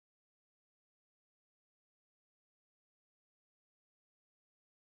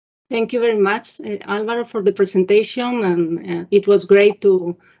Thank you very much, Alvaro, for the presentation, and it was great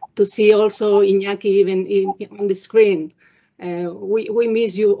to see also Iñaki even on the screen. We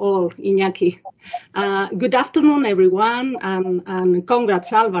miss you all, Iñaki. Good afternoon, everyone, and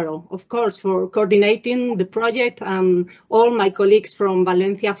congrats, Alvaro, of course, for coordinating the project, and all my colleagues from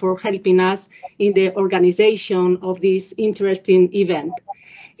Valencia for helping us in the organization of this interesting event.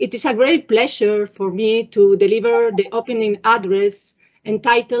 It is a great pleasure for me to deliver the opening address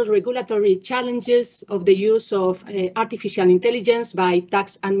entitled Regulatory Challenges of the Use of Artificial Intelligence by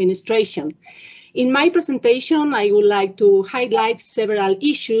Tax Administration. In my presentation, I would like to highlight several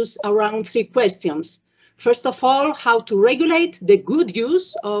issues around three questions. First of all, how to regulate the good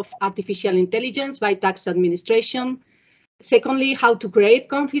use of artificial intelligence by tax administration. Secondly, how to create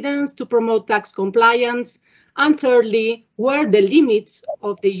confidence to promote tax compliance. And thirdly, where the limits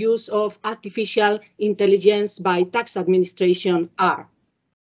of the use of artificial intelligence by tax administration are.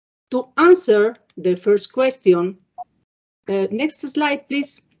 To answer the first question, next slide,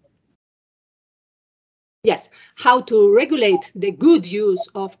 please. Yes, how to regulate the good use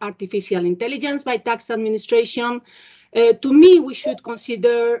of artificial intelligence by tax administration. To me, we should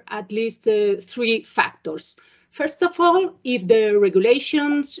consider at least three factors. First of all, if the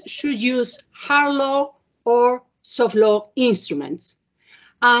regulations should use hard law or soft law instruments.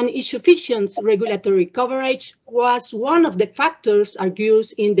 And insufficient regulatory coverage was one of the factors argued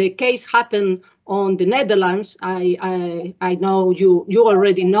in the case happened on the Netherlands. I know you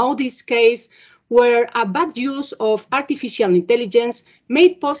already know this case, where a bad use of artificial intelligence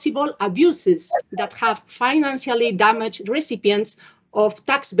made possible abuses that have financially damaged recipients of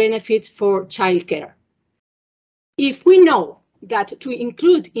tax benefits for childcare. If we know that to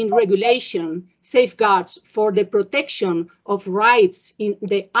include in regulation safeguards for the protection of rights in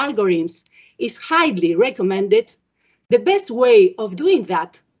the algorithms is highly recommended, the best way of doing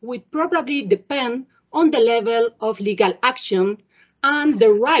that would probably depend on the level of legal action and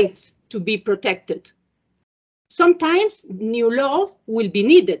the rights to be protected. Sometimes new law will be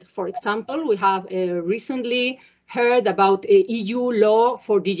needed. For example, we have recently heard about a EU law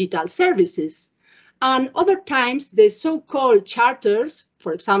for digital services. And other times, the so-called charters,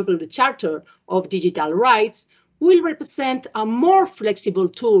 for example, the Charter of Digital Rights, will represent a more flexible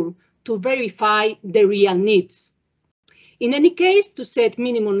tool to verify the real needs. In any case, to set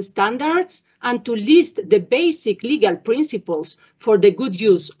minimum standards and to list the basic legal principles for the good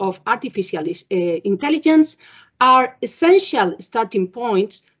use of artificial intelligence are essential starting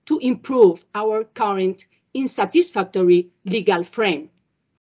points to improve our current unsatisfactory legal frame.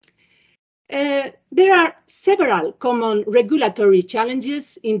 There are several common regulatory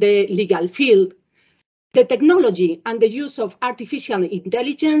challenges in the legal field. The technology and the use of artificial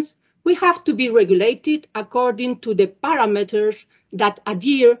intelligence will have to be regulated according to the parameters that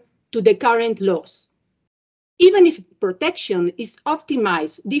adhere to the current laws. Even if protection is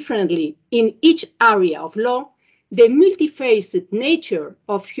optimized differently in each area of law, the multifaceted nature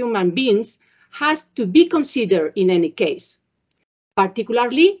of human beings has to be considered in any case.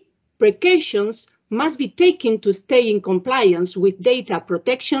 Particularly, precautions must be taken to stay in compliance with data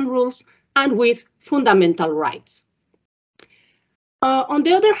protection rules and with fundamental rights. On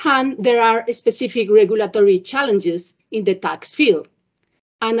the other hand, there are specific regulatory challenges in the tax field,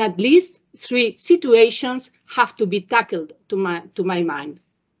 and at least three situations have to be tackled to my mind.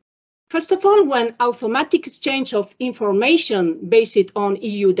 First of all, when automatic exchange of information based on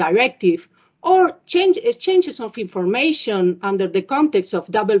EU directive or exchanges of information under the context of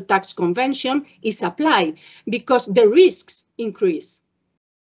double tax convention is applied because the risks increase.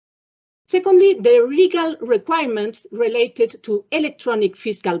 Secondly, the legal requirements related to electronic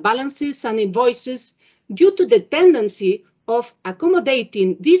fiscal balances and invoices due to the tendency of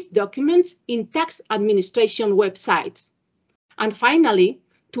accommodating these documents in tax administration websites. And finally,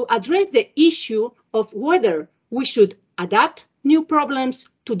 to address the issue of whether we should adapt new problems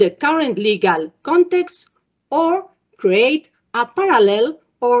to the current legal context or create a parallel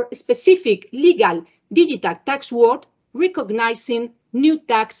or specific legal DIGITAX tax world recognizing new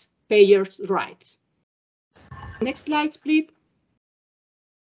taxpayers' rights. Next slides, please.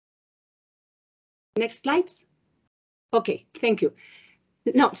 Next slides. Okay, thank you.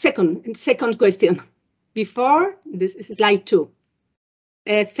 No, second question. Before, this is slide 2.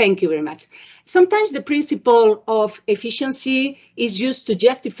 Thank you very much. Sometimes the principle of efficiency is used to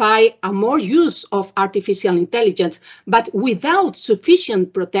justify a more use of artificial intelligence, but without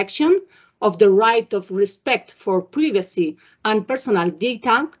sufficient protection of the right of respect for privacy and personal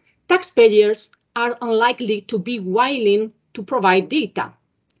data, taxpayers are unlikely to be willing to provide data.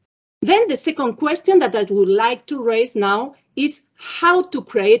 Then the second question that I would like to raise now is how to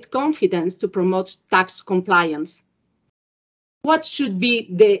create confidence to promote tax compliance. What should be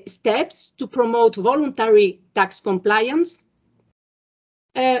the steps to promote voluntary tax compliance?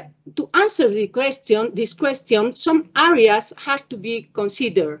 To answer this question, some areas have to be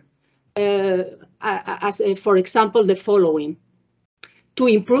considered, for example, the following. To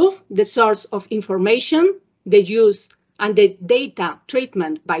improve the source of information, the use and the data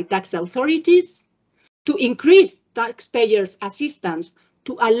treatment by tax authorities, to increase taxpayers' assistance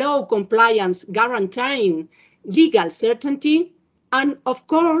to allow compliance guaranteeing legal certainty, and of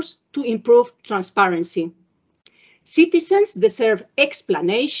course, to improve transparency. Citizens deserve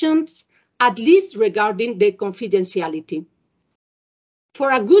explanations, at least regarding the confidentiality.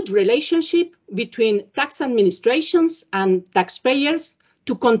 For a good relationship between tax administrations and taxpayers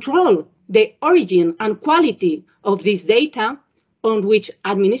to control the origin and quality of this data on which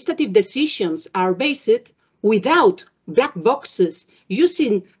administrative decisions are based without black boxes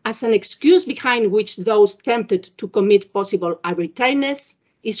using as an excuse behind which those tempted to commit possible arbitrariness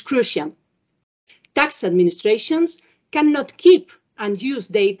is crucial. Tax administrations cannot keep and use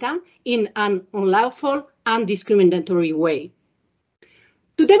data in an unlawful and discriminatory way.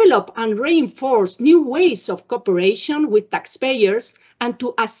 To develop and reinforce new ways of cooperation with taxpayers and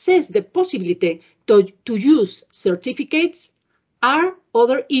to assess the possibility to use certificates are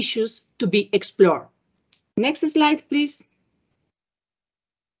other issues to be explored. Next slide, please.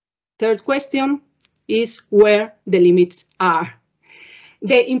 Third question is where the limits are.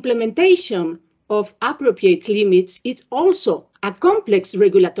 The implementation of appropriate limits is also a complex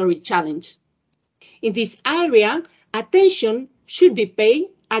regulatory challenge. In this area, attention should be paid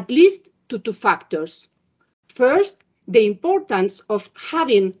at least to two factors. First, the importance of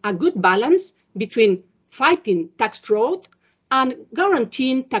having a good balance between fighting tax fraud and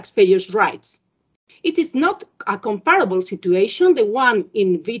guaranteeing taxpayers' rights. It is not a comparable situation, the one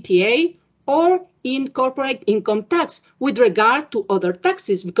in VTA or in corporate income tax with regard to other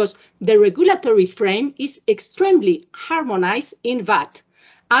taxes, because the regulatory frame is extremely harmonized in VAT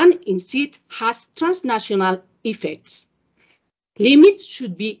and instead has transnational effects. Limits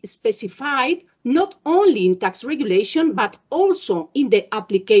should be specified not only in tax regulation, but also in the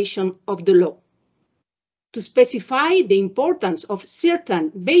application of the law. To specify the importance of certain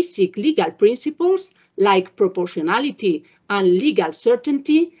basic legal principles like proportionality and legal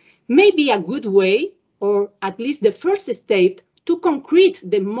certainty may be a good way, or at least the first step, to concrete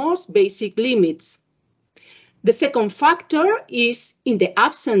the most basic limits. The second factor is, in the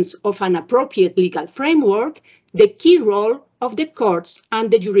absence of an appropriate legal framework, the key role of the courts and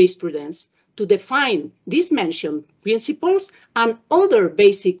the jurisprudence to define these mentioned principles and other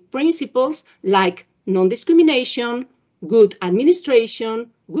basic principles like non-discrimination, good administration,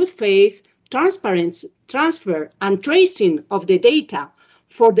 good faith, transparency, transfer and tracing of the data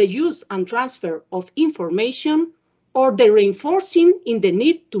for the use and transfer of information, or the reinforcing in the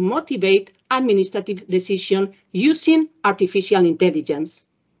need to motivate administrative decision using artificial intelligence.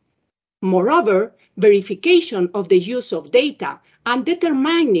 Moreover, verification of the use of data and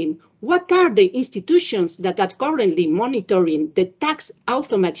determining what are the institutions that are currently monitoring the tax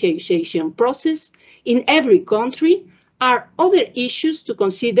automatization process in every country are other issues to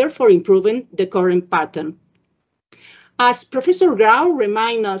consider for improving the current pattern. As Professor Grau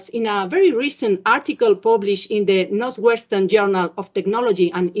reminds us in a very recent article published in the Northwestern Journal of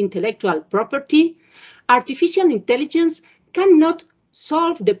Technology and Intellectual Property, artificial intelligence cannot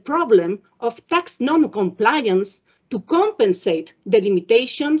solve the problem of tax non-compliance to compensate the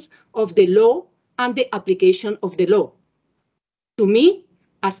limitations of the law and the application of the law. To me,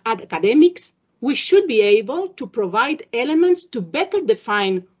 as academics, we should be able to provide elements to better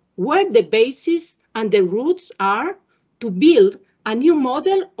define where the basis and the roots are to build a new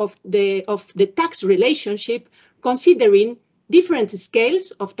model of the tax relationship, considering different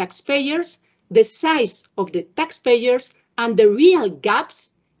scales of taxpayers, the size of the taxpayers, and the real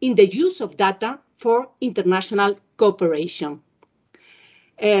gaps in the use of data for international cooperation.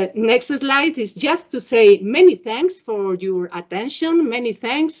 Next slide is just to say many thanks for your attention. Many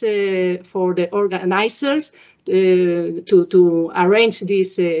thanks for the organizers to arrange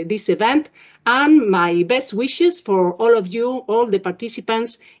this event, and my best wishes for all of you, all the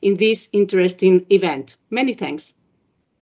participants in this interesting event. Many thanks.